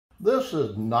This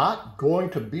is not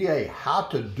going to be a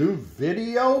how-to-do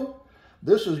video.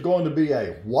 This is going to be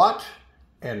a what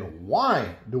and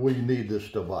why do we need this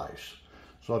device.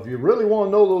 So if you really want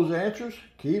to know those answers,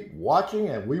 keep watching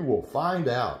and we will find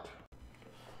out.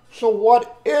 So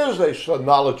what is a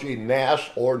Synology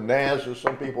NAS, or NAS as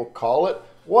some people call it?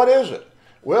 What is it?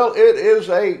 Well, it is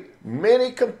a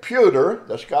mini computer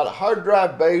that's got a hard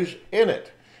drive base in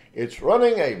it. It's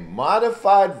running a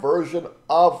modified version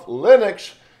of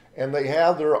Linux, and they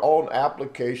have their own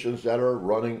applications that are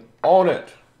running on it.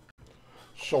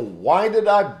 So why did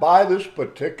I buy this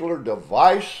particular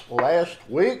device last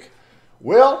week?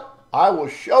 Well, I will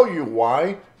show you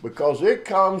why, because it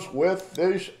comes with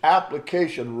this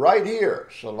application right here,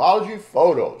 Synology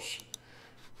Photos,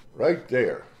 right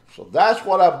there. So that's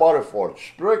what I bought it for,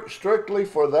 strictly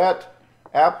for that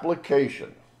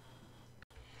application.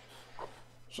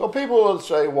 So people will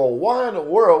say, well, why in the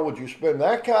world would you spend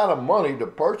that kind of money to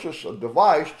purchase a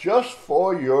device just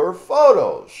for your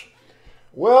photos?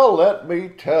 Well, let me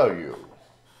tell you.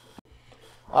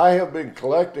 I have been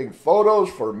collecting photos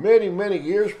for many, many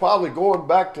years, probably going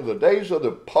back to the days of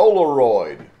the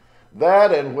Polaroid.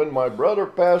 That, and when my brother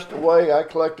passed away, I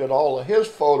collected all of his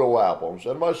photo albums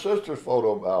and my sister's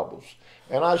photo albums,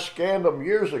 and I scanned them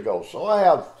years ago. So I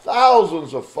have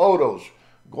thousands of photos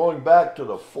going back to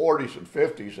the 40s and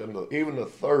 50s and even the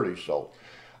 30s. So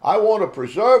I want to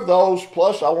preserve those,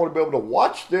 plus I want to be able to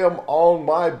watch them on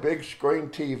my big screen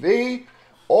TV,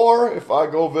 or if I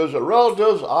go visit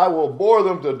relatives, I will bore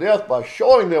them to death by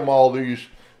showing them all these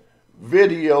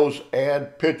videos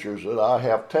and pictures that I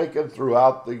have taken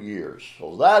throughout the years.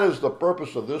 So that is the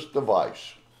purpose of this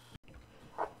device.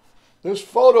 This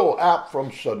photo app from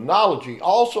Synology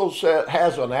also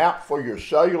has an app for your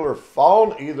cellular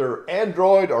phone, either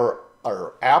Android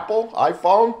or Apple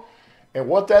iPhone. And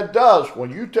what that does,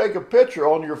 when you take a picture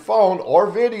on your phone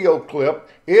or video clip,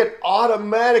 it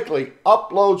automatically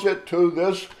uploads it to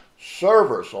this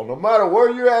server. So no matter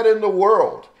where you're at in the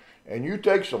world and you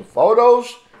take some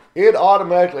photos, it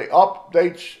automatically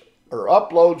updates or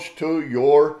uploads to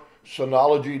your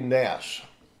Synology NAS.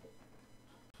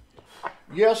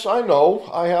 Yes, I know,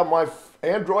 I have my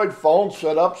Android phone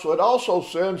set up, so it also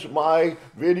sends my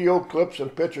video clips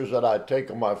and pictures that I take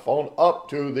on my phone up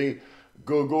to the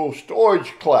Google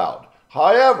storage cloud.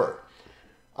 However,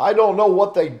 I don't know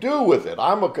what they do with it.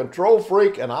 I'm a control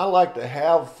freak and I like to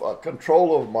have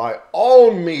control of my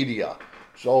own media.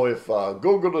 So if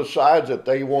Google decides that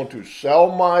they want to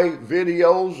sell my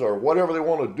videos or whatever they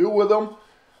want to do with them,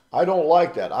 I don't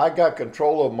like that. I got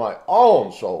control of my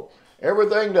own. So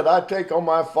everything that I take on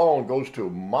my phone goes to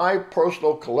my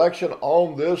personal collection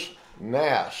on this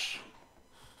NAS.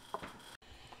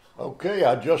 Okay,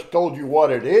 I just told you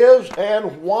what it is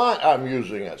and why I'm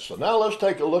using it. So now let's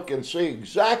take a look and see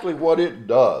exactly what it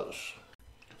does.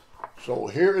 So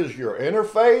here is your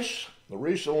interface, the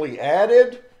recently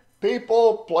added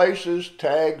people, places,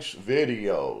 tags,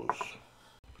 videos.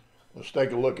 Let's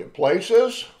take a look at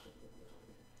places.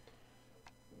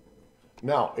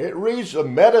 Now, it reads the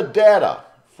metadata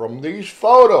from these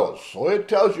photos, so it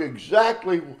tells you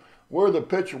exactly where the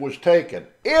picture was taken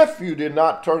if you did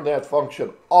not turn that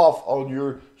function off on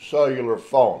your cellular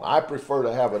phone. I prefer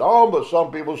to have it on, but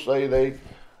some people say they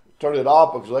turn it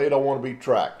off because they don't want to be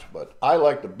tracked, but I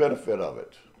like the benefit of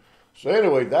it. So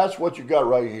anyway, that's what you got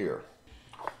right here.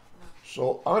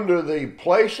 So under the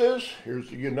places, here's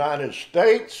the United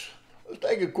States. Let's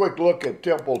take a quick look at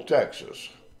Temple, Texas.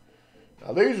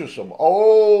 Now these are some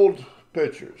old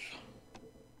pictures.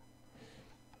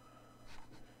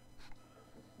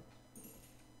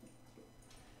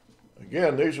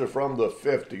 Again, these are from the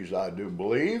 50s, I do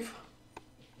believe.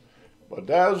 But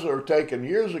those are taken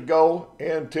years ago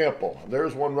in Temple.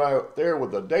 There's one right there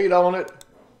with the date on it,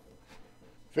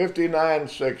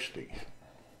 5960.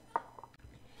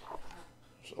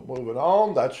 So moving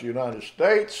on, that's the United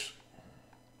States.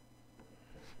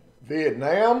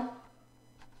 Vietnam.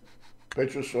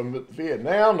 Pictures from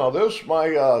Vietnam. Now this is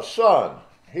my son.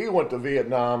 He went to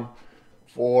Vietnam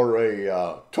for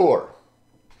a tour.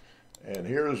 And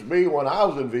here's me when I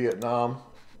was in Vietnam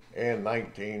in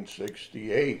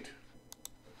 1968.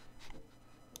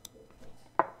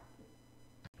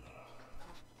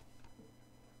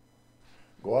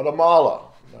 Guatemala.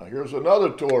 Now here's another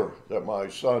tour that my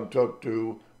son took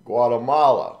to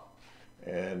Guatemala.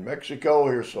 And Mexico,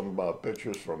 here's some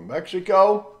pictures from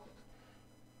Mexico.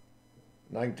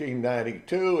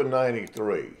 1992 and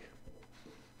 93.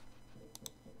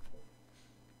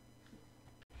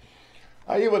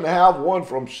 I even have one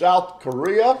from South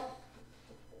Korea.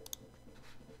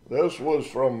 This was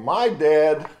from my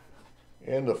dad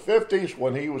in the 50s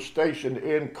when he was stationed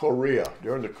in Korea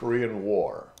during the Korean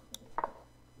War.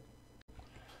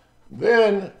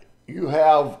 Then you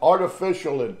have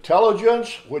artificial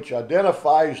intelligence, which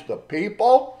identifies the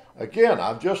people. Again,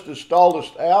 I've just installed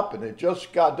this app and it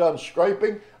just got done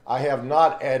scraping. I have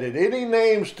not added any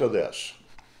names to this.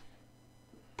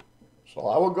 So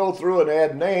I will go through and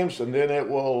add names, and then it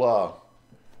will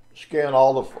scan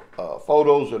all the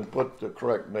photos and put the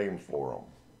correct name for them.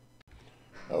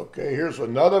 Okay, here's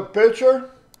another picture,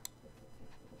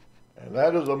 and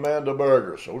that is Amanda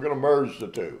Berger. So we're going to merge the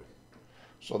two.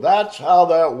 So that's how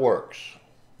that works.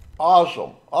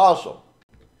 Awesome, awesome.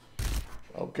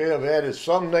 Okay, I've added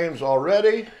some names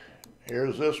already.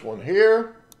 Here's this one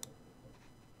here.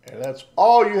 And that's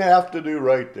all you have to do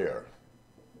right there.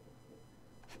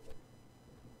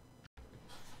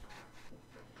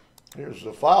 Here's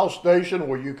the file station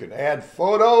where you can add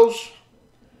photos.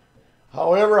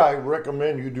 However, I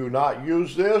recommend you do not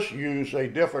use this. Use a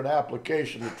different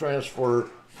application to transfer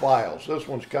files. This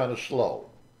one's kind of slow.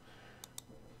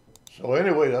 So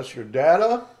anyway, that's your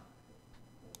data,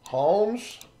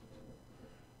 homes,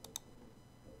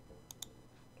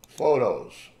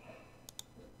 photos.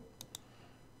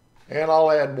 And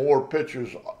I'll add more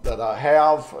pictures that I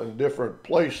have in different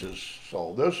places.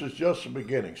 So this is just the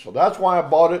beginning. So that's why I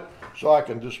bought it, so I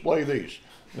can display these.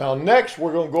 Now next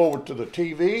we're going to go over to the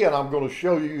TV, and I'm going to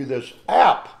show you this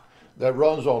app that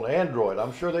runs on Android.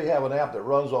 I'm sure they have an app that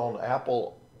runs on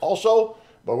Apple also,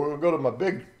 but we're going to go to my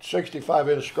big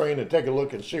 65-inch screen and take a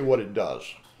look and see what it does.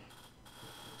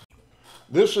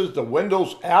 This is the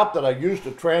Windows app that I use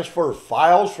to transfer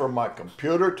files from my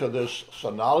computer to this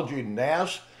Synology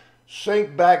NAS.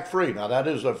 Sync back free. Now that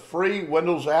is a free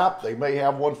Windows app. They may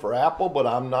have one for Apple, but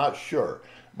I'm not sure.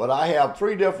 But I have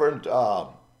three different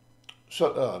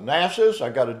NASs. I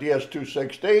got a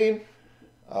DS216,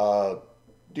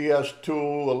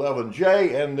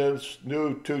 DS211J, and this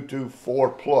new 224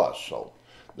 Plus. So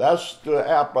that's the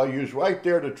app I use right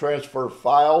there to transfer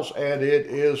files, and it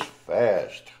is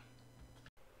fast.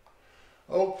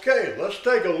 Okay, let's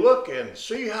take a look and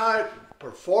see how it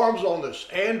performs on this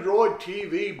Android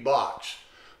TV box.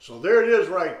 So there it is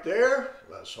right there.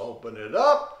 Let's open it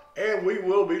up and we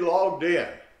will be logged in.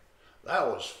 That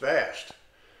was fast.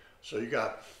 So you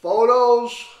got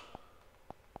photos,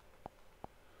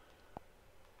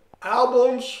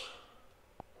 albums,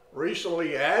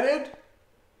 recently added,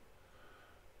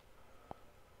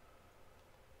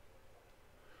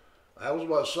 that was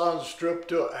my son's trip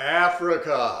to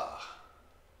Africa.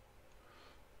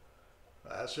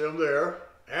 That's him there,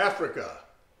 Africa.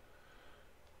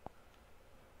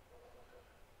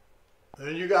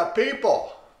 Then you got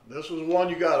people. This is one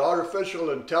you got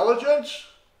artificial intelligence.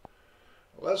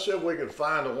 Let's see if we can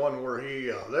find the one where he,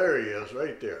 there he is,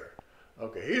 right there.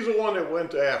 Okay, he's the one that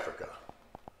went to Africa.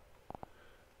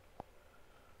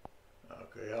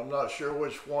 Okay, I'm not sure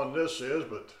which one this is,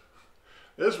 but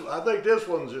this, I think this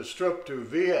one's his trip to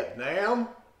Vietnam.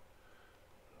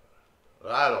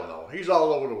 I don't know. He's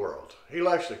all over the world. He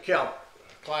likes to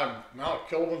climb Mount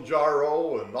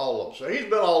Kilimanjaro and all of them. So he's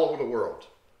been all over the world.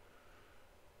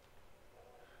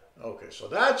 Okay, so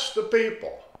that's the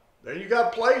people. Then you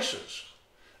got places.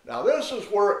 Now this is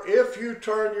where if you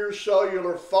turn your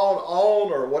cellular phone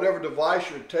on or whatever device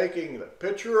you're taking the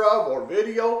picture of or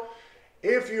video,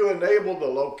 if you enable the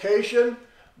location,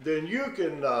 then you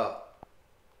can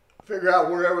figure out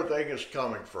where everything is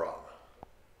coming from.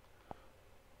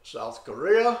 South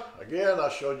Korea, again, I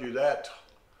showed you that.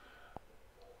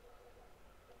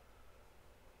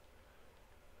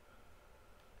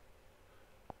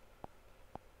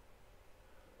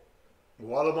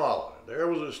 Guatemala, there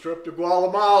was a trip to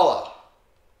Guatemala.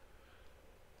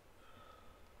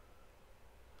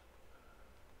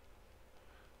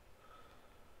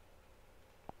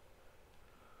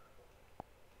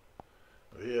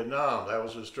 Vietnam, that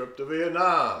was his trip to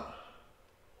Vietnam.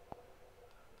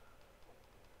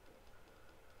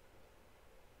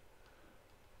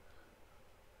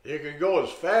 You can go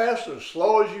as fast or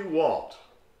slow as you want.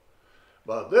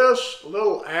 But this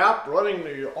little app running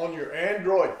on your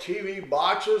Android TV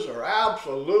boxes are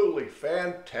absolutely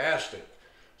fantastic.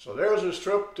 So there's his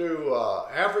trip to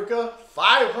Africa,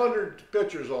 500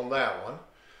 pictures on that one,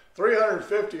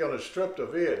 350 on his trip to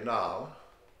Vietnam.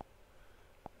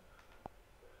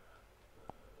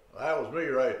 That was me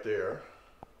right there.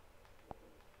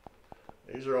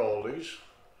 These are oldies.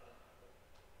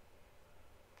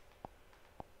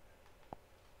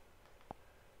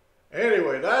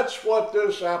 Anyway, that's what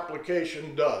this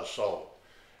application does. So,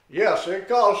 yes, it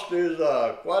costs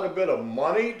quite a bit of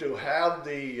money to have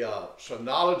the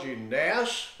Synology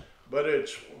NAS, but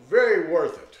it's very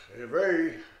worth it.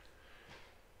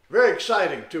 Very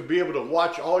exciting to be able to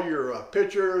watch all your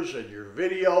pictures and your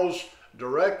videos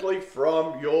directly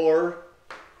from your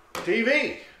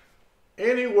TV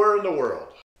anywhere in the world.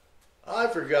 I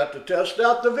forgot to test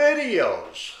out the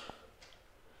videos.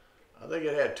 I think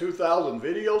it had 2,000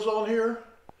 videos on here.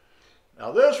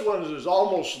 Now this one is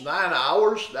almost 9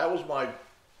 hours. That was my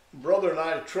brother and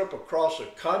I trip across the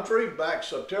country back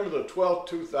September the 12th,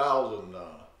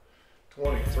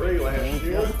 2023 last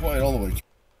year. Quiet all the way.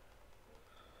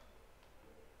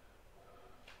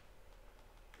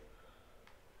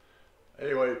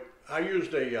 Anyway, I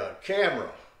used a camera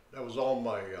that was on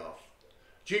my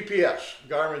GPS.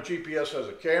 Garmin GPS has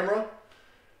a camera,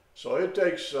 so it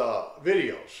takes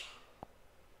videos.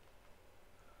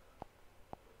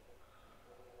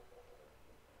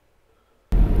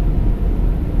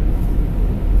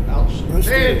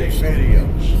 Outstanding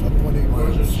videos.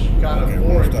 Which is kind of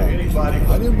boring to anybody.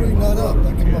 I didn't bring that up.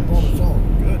 That came up on its own.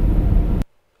 Good.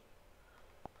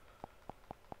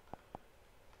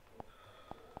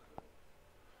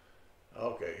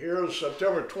 Okay, here's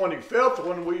September 25th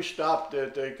when we stopped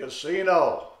at the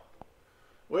casino.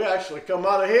 We actually come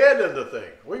out ahead in the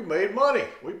thing. We made money.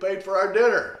 We paid for our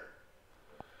dinner.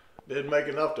 Didn't make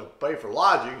enough to pay for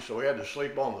lodging, so we had to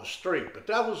sleep on the street, but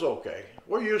that was okay.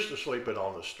 We're used to sleeping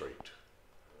on the street.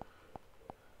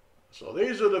 So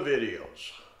these are the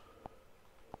videos.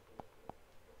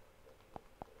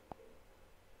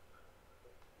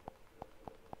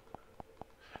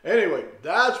 Anyway,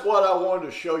 that's what I wanted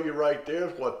to show you right there,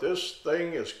 what this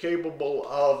thing is capable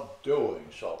of doing.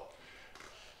 So,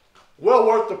 well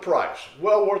worth the price.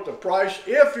 Well worth the price.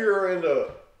 If you're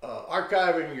into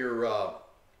archiving your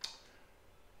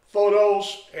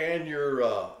photos and your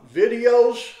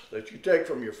videos that you take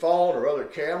from your phone or other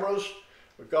cameras,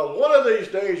 because one of these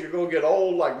days you're going to get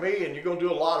old like me and you're going to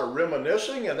do a lot of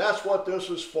reminiscing, and that's what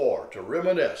this is for, to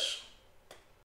reminisce.